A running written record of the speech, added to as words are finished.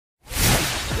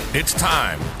It's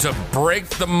time to break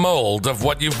the mold of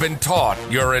what you've been taught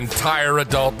your entire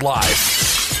adult life.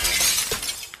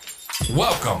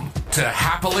 Welcome to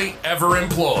Happily Ever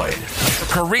Employed. A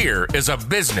career is a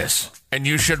business, and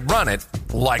you should run it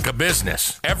like a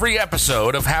business. Every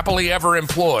episode of Happily Ever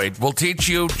Employed will teach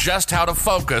you just how to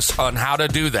focus on how to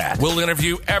do that. We'll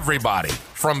interview everybody,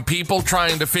 from people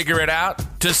trying to figure it out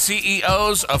to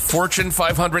CEOs of Fortune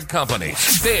 500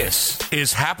 companies. This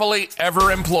is Happily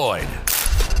Ever Employed.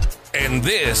 And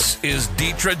this is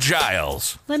Deetra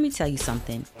Giles. Let me tell you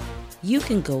something. You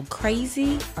can go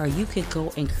crazy or you can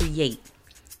go and create.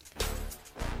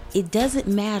 It doesn't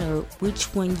matter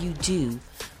which one you do,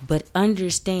 but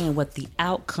understand what the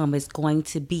outcome is going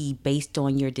to be based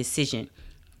on your decision.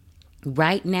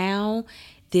 Right now,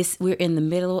 we're in the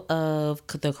middle of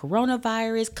the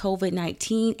coronavirus,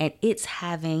 COVID-19, and it's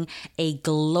having a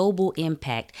global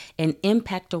impact, an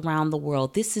impact around the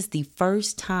world. This is the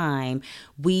first time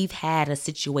we've had a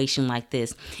situation like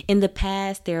this. In the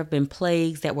past, there have been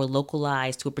plagues that were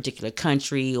localized to a particular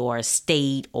country or a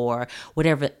state or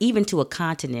whatever, even to a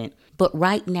continent. But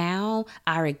right now,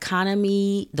 our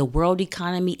economy, the world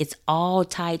economy, it's all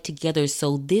tied together.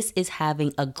 So this is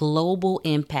having a global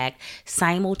impact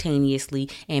simultaneously,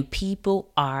 and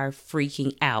people are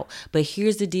freaking out. But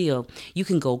here's the deal. You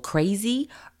can go crazy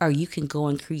or you can go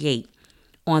and create.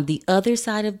 On the other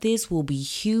side of this will be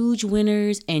huge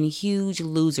winners and huge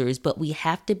losers, but we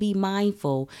have to be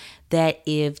mindful that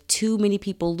if too many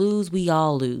people lose, we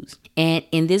all lose. And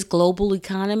in this global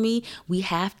economy, we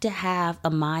have to have a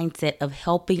mindset of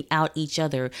helping out each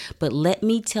other. But let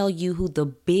me tell you who the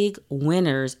big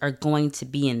winners are going to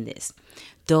be in this.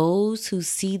 Those who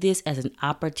see this as an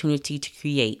opportunity to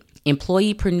create.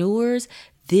 Employeepreneurs,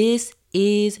 this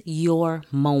is your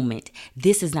moment.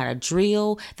 This is not a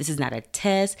drill. This is not a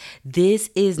test. This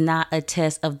is not a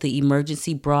test of the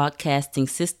emergency broadcasting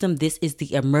system. This is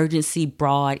the emergency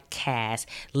broadcast.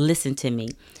 Listen to me.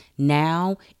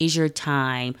 Now is your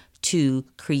time to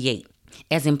create.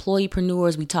 As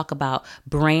employeepreneurs, we talk about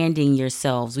branding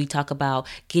yourselves. We talk about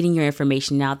getting your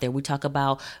information out there. We talk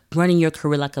about running your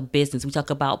career like a business. We talk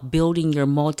about building your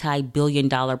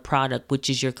multi-billion-dollar product, which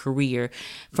is your career,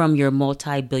 from your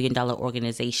multi-billion-dollar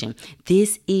organization.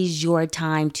 This is your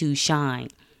time to shine.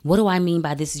 What do I mean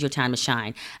by this is your time to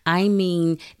shine? I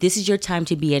mean, this is your time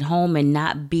to be at home and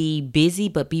not be busy,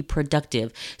 but be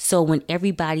productive. So when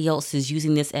everybody else is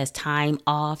using this as time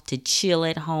off to chill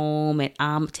at home and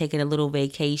I'm taking a little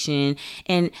vacation,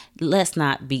 and let's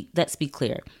be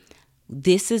clear.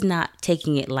 This is not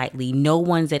taking it lightly. No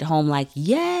one's at home like,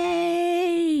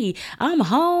 yay, I'm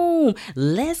home.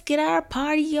 Let's get our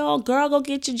party on. Girl, go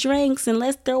get your drinks and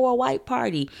let's throw a white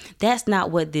party. That's not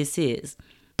what this is.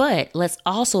 But let's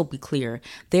also be clear,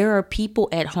 there are people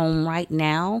at home right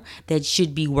now that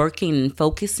should be working and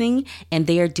focusing, and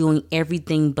they are doing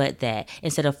everything but that.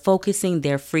 Instead of focusing,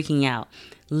 they're freaking out.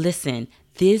 Listen,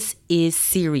 this is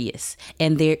serious,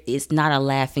 and there is not a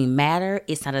laughing matter.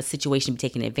 It's not a situation to be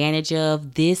taken advantage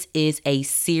of. This is a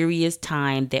serious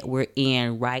time that we're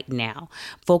in right now.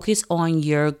 Focus on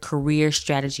your career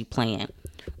strategy plan.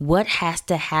 What has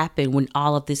to happen when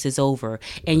all of this is over?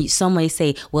 And some may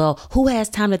say, well, who has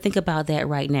time to think about that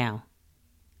right now?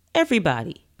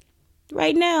 Everybody.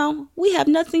 Right now, we have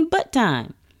nothing but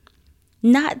time.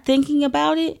 Not thinking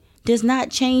about it does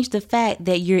not change the fact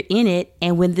that you're in it,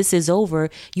 and when this is over,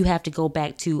 you have to go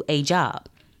back to a job.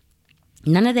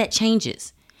 None of that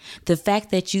changes. The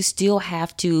fact that you still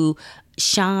have to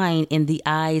shine in the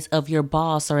eyes of your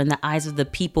boss or in the eyes of the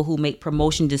people who make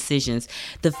promotion decisions.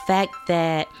 The fact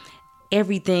that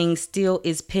everything still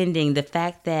is pending. The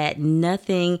fact that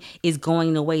nothing is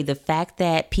going away. The fact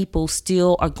that people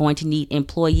still are going to need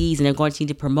employees and they're going to need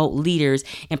to promote leaders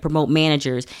and promote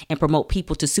managers and promote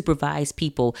people to supervise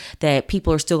people. That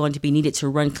people are still going to be needed to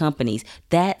run companies.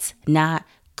 That's not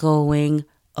going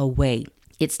away.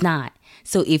 It's not.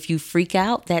 So if you freak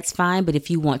out, that's fine. But if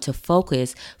you want to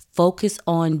focus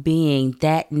on being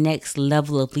that next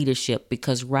level of leadership,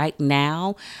 because right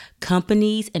now,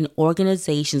 companies and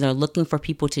organizations are looking for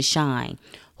people to shine.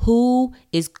 Who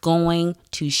is going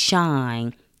to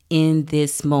shine in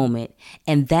this moment?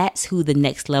 And that's who the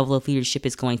next level of leadership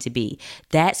is going to be.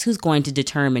 That's who's going to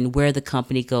determine where the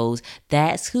company goes.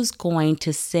 That's who's going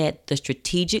to set the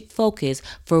strategic focus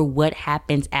for what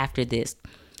happens after this.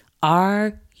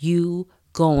 Are you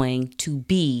going to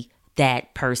be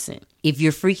that person? If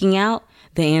you're freaking out,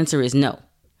 the answer is no.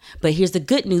 But here's the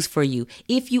good news for you.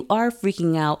 If you are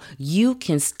freaking out, you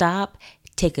can stop,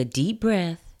 take a deep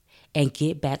breath, and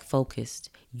get back focused.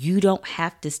 You don't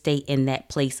have to stay in that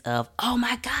place of, oh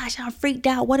my gosh, I'm freaked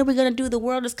out. What are we going to do? The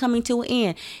world is coming to an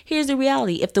end. Here's the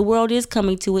reality. If the world is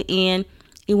coming to an end,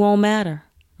 it won't matter,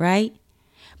 right?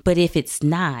 But if it's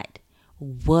not,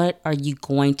 what are you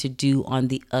going to do on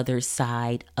the other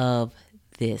side of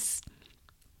this?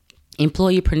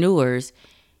 Employeepreneurs,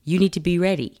 you need to be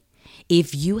ready.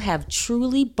 If you have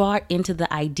truly bought into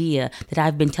the idea that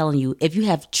I've been telling you, if you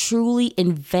have truly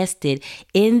invested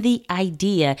in the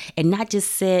idea and not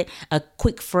just said a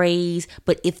quick phrase,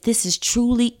 but if this is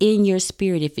truly in your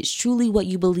spirit, if it's truly what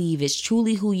you believe, it's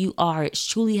truly who you are, it's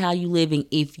truly how you're living,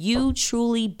 if you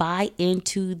truly buy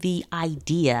into the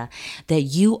idea that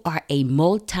you are a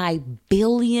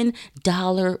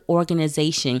multi-billion-dollar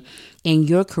organization and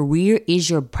your career is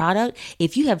your product,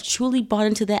 if you have truly bought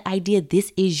into that idea,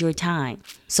 this is your time.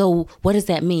 So what does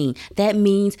that mean? That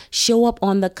means show up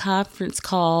on the conference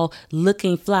call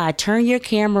looking fly. Turn your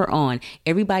camera on.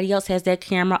 Everybody else has their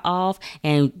camera off,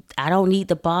 and I don't need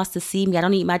the boss to see me. I don't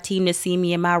need my team to see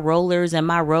me in my rollers and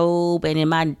my robe and in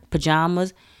my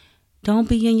pajamas. Don't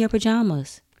be in your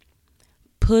pajamas.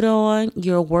 Put on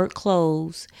your work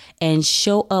clothes and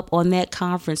show up on that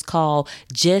conference call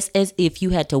just as if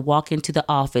you had to walk into the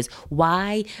office.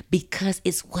 Why? Because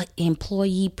it's what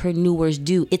employeepreneurs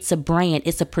do. It's a brand.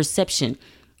 It's a perception.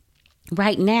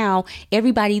 Right now,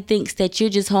 everybody thinks that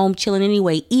you're just home chilling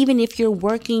anyway. Even if you're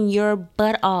working your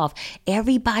butt off,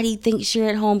 everybody thinks you're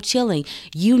at home chilling.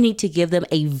 You need to give them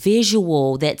a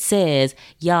visual that says,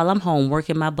 y'all, I'm home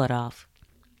working my butt off.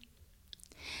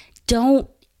 Don't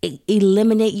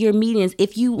eliminate your meetings.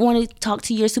 If you want to talk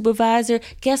to your supervisor,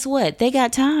 guess what? They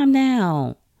got time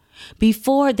now.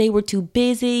 Before, they were too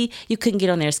busy. You couldn't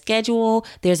get on their schedule.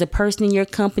 There's a person in your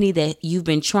company that you've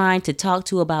been trying to talk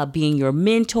to about being your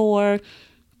mentor,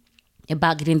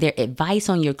 about getting their advice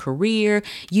on your career.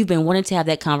 You've been wanting to have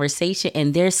that conversation,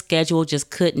 and their schedule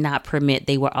just could not permit.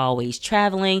 They were always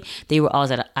traveling. They were always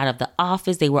out of the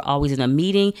office. They were always in a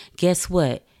meeting. Guess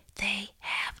what? They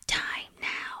have time.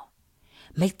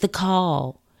 Make the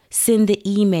call, send the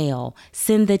email,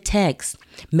 send the text,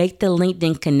 make the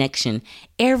LinkedIn connection.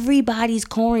 Everybody's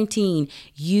quarantined.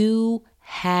 You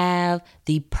have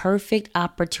the perfect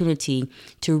opportunity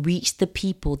to reach the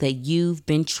people that you've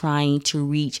been trying to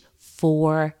reach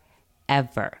forever.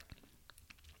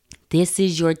 This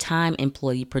is your time,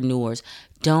 employeepreneurs.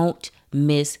 Don't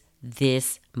miss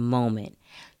this moment.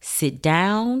 Sit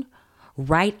down.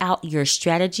 Write out your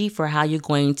strategy for how you're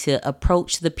going to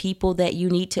approach the people that you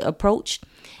need to approach,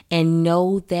 and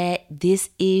know that this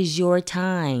is your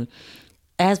time.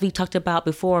 As we talked about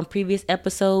before in previous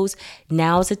episodes,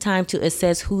 now is the time to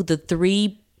assess who the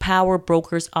 3 power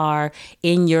brokers are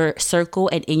in your circle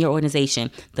and in your organization.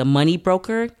 The money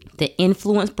broker, the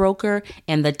influence broker,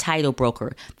 and the title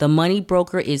broker. The money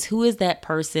broker is who is that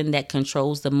person that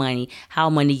controls the money, how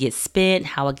money gets spent,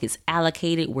 how it gets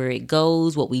allocated, where it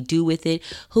goes, what we do with it.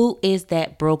 Who is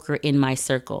that broker in my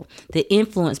circle? The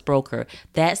influence broker,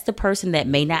 that's the person that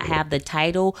may not have the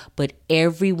title, but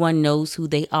everyone knows who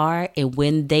they are. And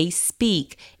when they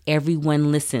speak,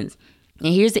 everyone listens.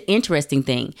 And here's the interesting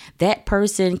thing. That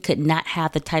person could not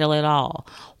have the title at all.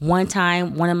 One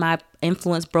time, one of my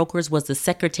influence brokers was the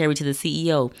secretary to the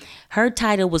CEO. Her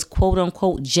title was quote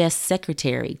unquote just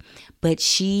secretary, but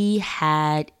she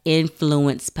had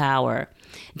influence power.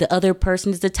 The other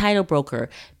person is the title broker.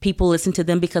 People listen to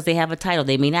them because they have a title.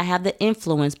 They may not have the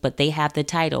influence, but they have the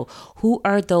title. Who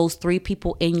are those 3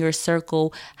 people in your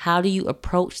circle? How do you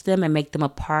approach them and make them a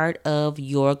part of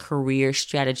your career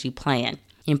strategy plan?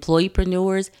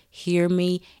 Employeepreneurs, hear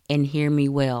me and hear me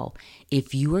well.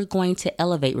 If you are going to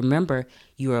elevate, remember,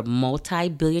 you're a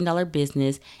multi-billion-dollar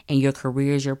business and your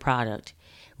career is your product.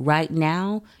 Right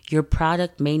now, your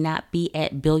product may not be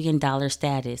at billion-dollar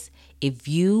status. If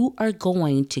you are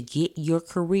going to get your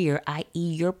career, i.e.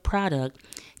 your product,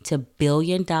 to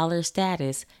billion-dollar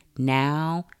status,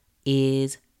 now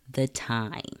is the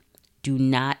time. Do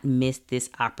not miss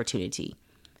this opportunity.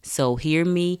 So hear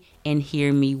me and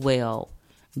hear me well.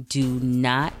 Do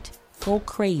not go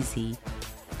crazy.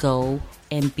 Go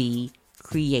and be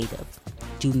creative.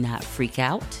 Do not freak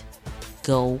out.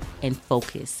 Go and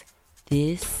focus.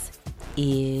 This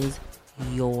is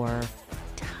your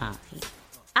time.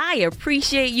 I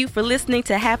appreciate you for listening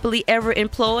to Happily Ever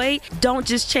Employed. Don't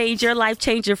just change your life,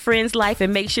 change your friend's life,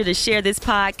 and make sure to share this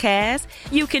podcast.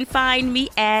 You can find me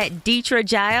at Deetra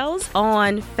Giles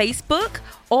on Facebook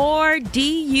or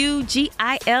Dugiles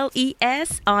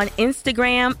on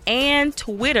Instagram and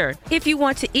Twitter. If you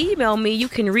want to email me, you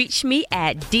can reach me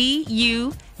at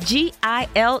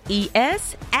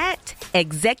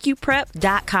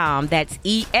Dugiles@execuprep.com. That's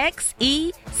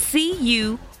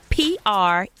EXECUPREP.com.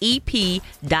 PREP.com.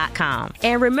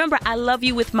 And remember, I love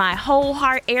you with my whole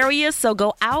heart area, so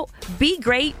go out, be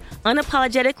great,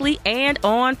 unapologetically, and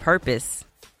on purpose.